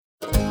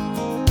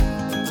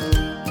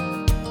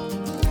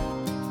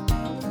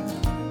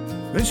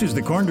This is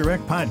the Corn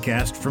Direct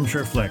podcast from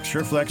SureFlex.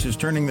 SureFlex is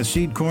turning the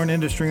seed corn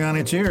industry on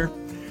its ear.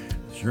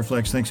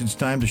 SureFlex thinks it's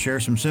time to share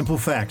some simple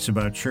facts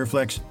about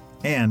SureFlex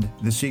and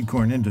the seed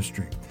corn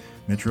industry.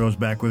 Mitch Rowe's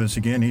back with us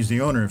again. He's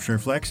the owner of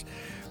SureFlex.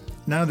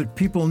 Now that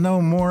people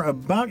know more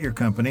about your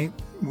company,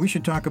 we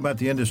should talk about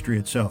the industry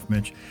itself,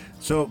 Mitch.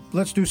 So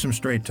let's do some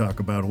straight talk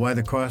about why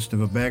the cost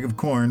of a bag of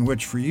corn,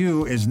 which for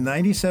you is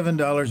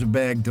 $97 a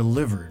bag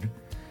delivered,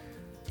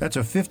 that's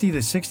a $50 to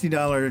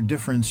 $60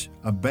 difference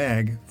a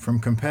bag from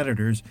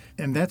competitors,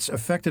 and that's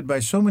affected by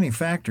so many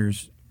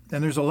factors,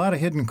 and there's a lot of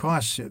hidden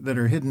costs that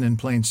are hidden in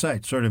plain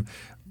sight.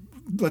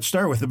 Let's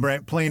start with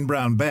the plain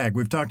brown bag.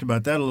 We've talked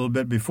about that a little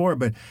bit before,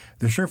 but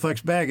the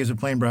SureFlex bag is a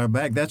plain brown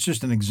bag. That's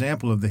just an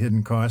example of the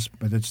hidden costs,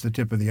 but it's the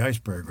tip of the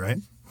iceberg, right?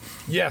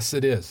 Yes,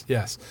 it is.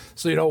 Yes.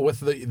 So, with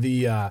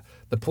the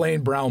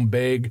plain brown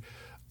bag,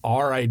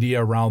 our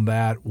idea around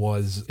that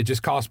was it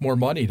just costs more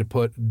money to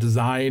put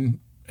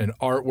design and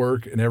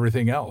artwork and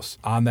everything else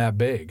on that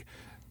bag.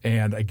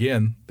 And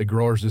again, the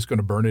grower's just going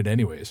to burn it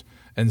anyways.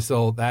 And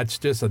so that's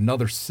just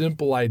another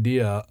simple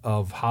idea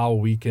of how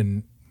we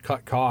can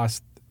cut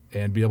costs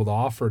and be able to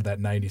offer that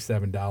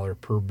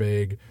 $97 per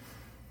bag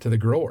to the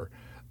grower.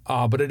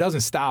 But it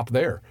doesn't stop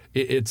there.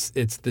 It's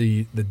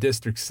the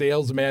district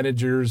sales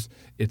managers,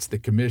 it's the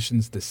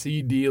commissions to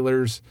seed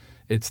dealers,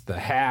 it's the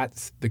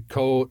hats, the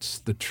coats,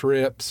 the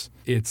trips.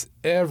 It's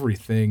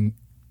everything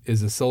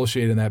is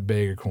associated in that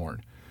bag of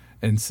corn.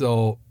 And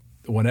so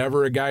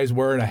whenever a guy's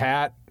wearing a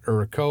hat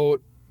or a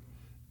coat,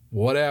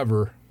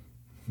 whatever,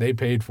 they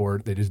paid for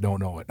it. They just don't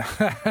know it.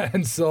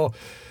 And so,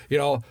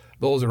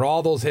 those are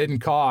all those hidden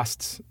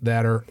costs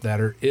that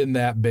are in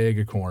that bag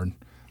of corn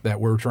that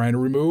we're trying to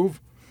remove.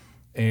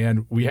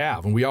 And we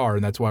are,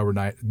 and that's why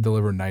we're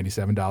delivering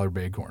 $97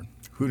 bag corn.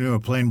 Who knew a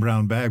plain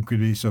brown bag could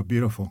be so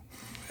beautiful?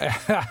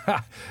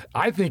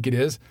 I think it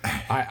is.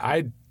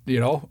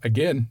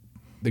 Again,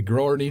 the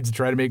grower needs to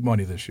try to make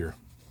money this year.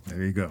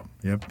 There you go.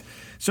 Yep.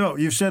 So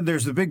you said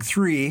there's the big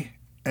three,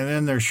 and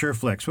then there's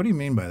SureFlex. What do you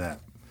mean by that?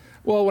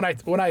 Well,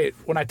 when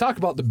I talk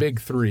about the big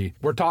three,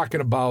 we're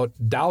talking about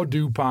Dow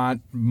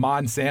DuPont,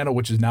 Monsanto,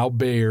 which is now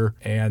Bayer,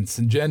 and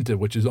Syngenta,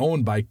 which is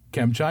owned by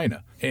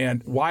ChemChina.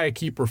 And why I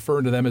keep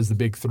referring to them as the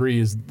big three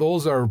is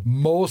those are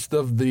most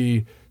of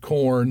the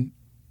corn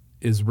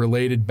is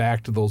related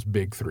back to those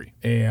big three.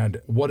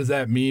 And what does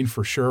that mean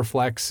for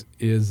SureFlex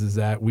is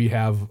that we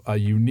have a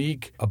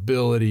unique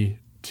ability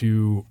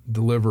to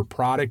deliver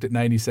product at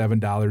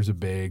 $97 a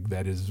bag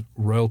that is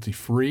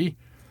royalty-free,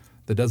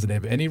 that doesn't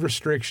have any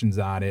restrictions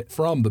on it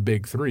from the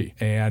big three.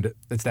 And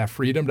it's that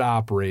freedom to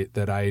operate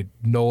that I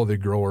know the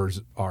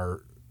growers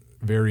are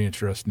very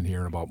interested in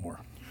hearing about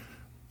more.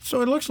 So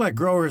it looks like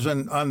growers,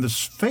 on the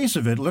face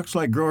of it, looks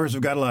like growers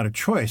have got a lot of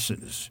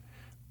choices.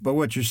 But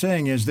what you're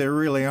saying is there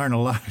really aren't a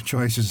lot of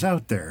choices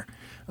out there,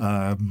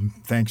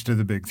 thanks to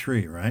the big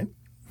three, right?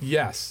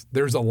 Yes,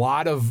 there's a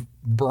lot of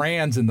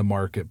brands in the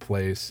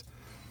marketplace,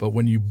 but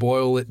when you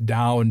boil it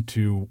down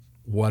to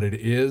what it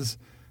is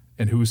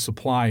and who's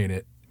supplying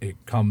it, it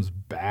comes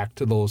back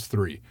to those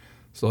three.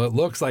 So it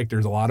looks like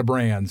there's a lot of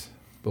brands,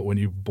 but when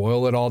you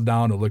boil it all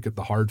down and look at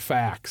the hard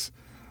facts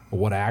of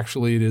what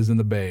actually it is in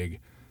the bag,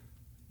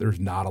 there's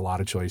not a lot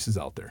of choices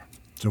out there.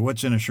 So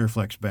what's in a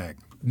SureFlex bag?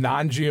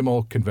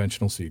 Non-GMO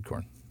conventional seed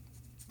corn.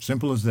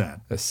 Simple as that.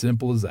 As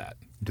simple as that.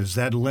 Does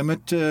that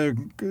limit,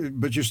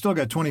 but you still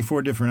got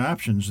 24 different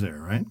options there,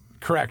 right?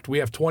 Correct. We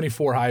have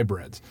 24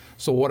 hybrids.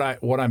 So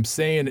what I'm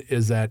saying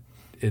is that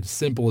it's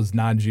simple as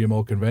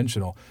non-GMO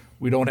conventional.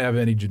 We don't have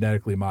any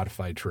genetically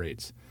modified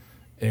traits.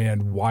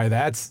 And why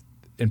that's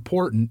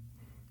important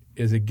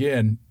is,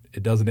 again,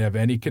 it doesn't have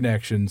any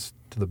connections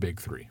to the big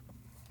three.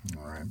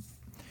 All right.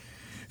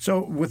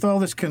 So with all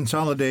this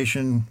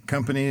consolidation,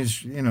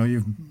 companies,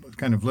 you've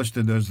kind of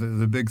listed as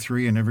the big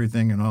three and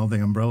everything and all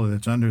the umbrella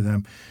that's under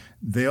them.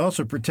 They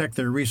also protect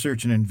their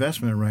research and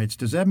investment rights.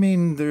 Does that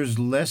mean there's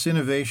less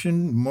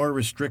innovation, more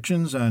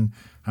restrictions on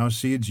how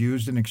seeds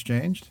used and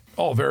exchanged?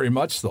 Oh, very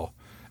much so.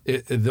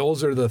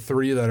 Those are the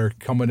three that are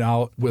coming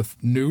out with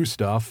new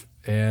stuff,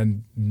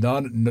 and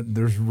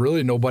there's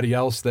really nobody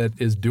else that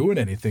is doing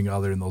anything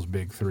other than those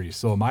big three.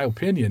 So in my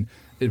opinion,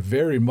 it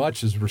very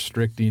much is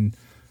restricting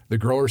the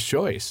grower's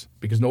choice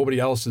because nobody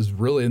else is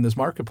really in this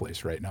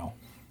marketplace right now.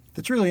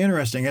 That's really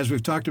interesting. As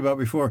we've talked about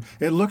before,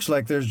 it looks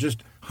like there's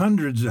just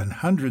hundreds and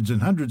hundreds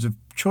and hundreds of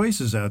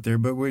choices out there,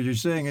 but what you're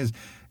saying is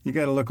you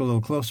got to look a little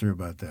closer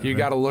about that. You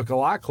got to look a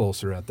lot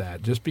closer at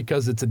that. Just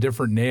because it's a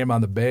different name on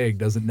the bag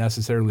doesn't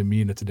necessarily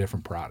mean it's a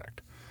different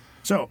product.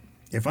 So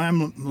if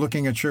I'm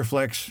looking at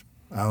SureFlex,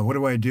 what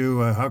do I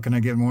do? How can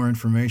I get more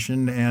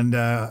information? And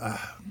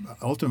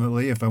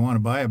ultimately, if I want to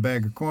buy a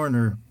bag of corn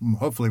or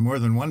hopefully more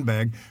than one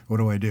bag, what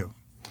do I do?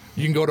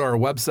 You can go to our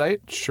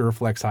website,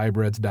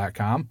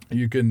 sureflexhybrids.com.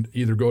 You can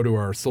either go to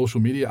our social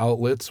media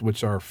outlets,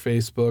 which are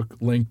Facebook,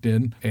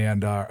 LinkedIn,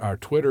 and our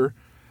Twitter,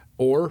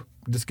 or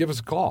just give us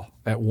a call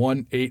at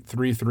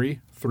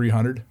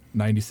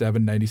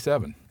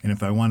 1-833-300-9797. And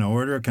if I want to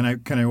order, can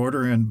I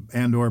order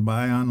and or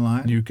buy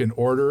online? You can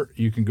order.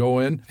 You can go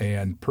in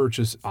and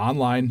purchase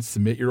online,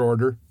 submit your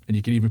order, and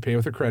you can even pay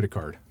with a credit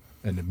card.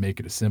 and to make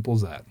it as simple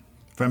as that.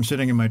 If I'm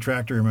sitting in my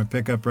tractor or my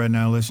pickup right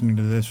now listening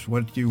to this,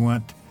 what do you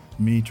want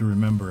me to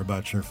remember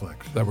about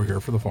SureFlex? That we're here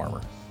for the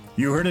farmer.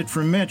 You heard it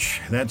from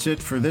Mitch. That's it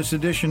for this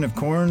edition of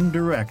Corn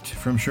Direct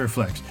from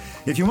SureFlex.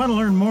 If you want to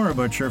learn more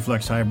about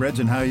SureFlex hybrids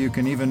and how you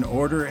can even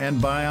order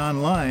and buy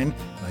online,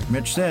 like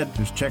Mitch said,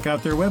 just check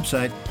out their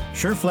website,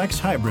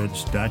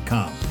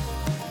 sureflexhybrids.com.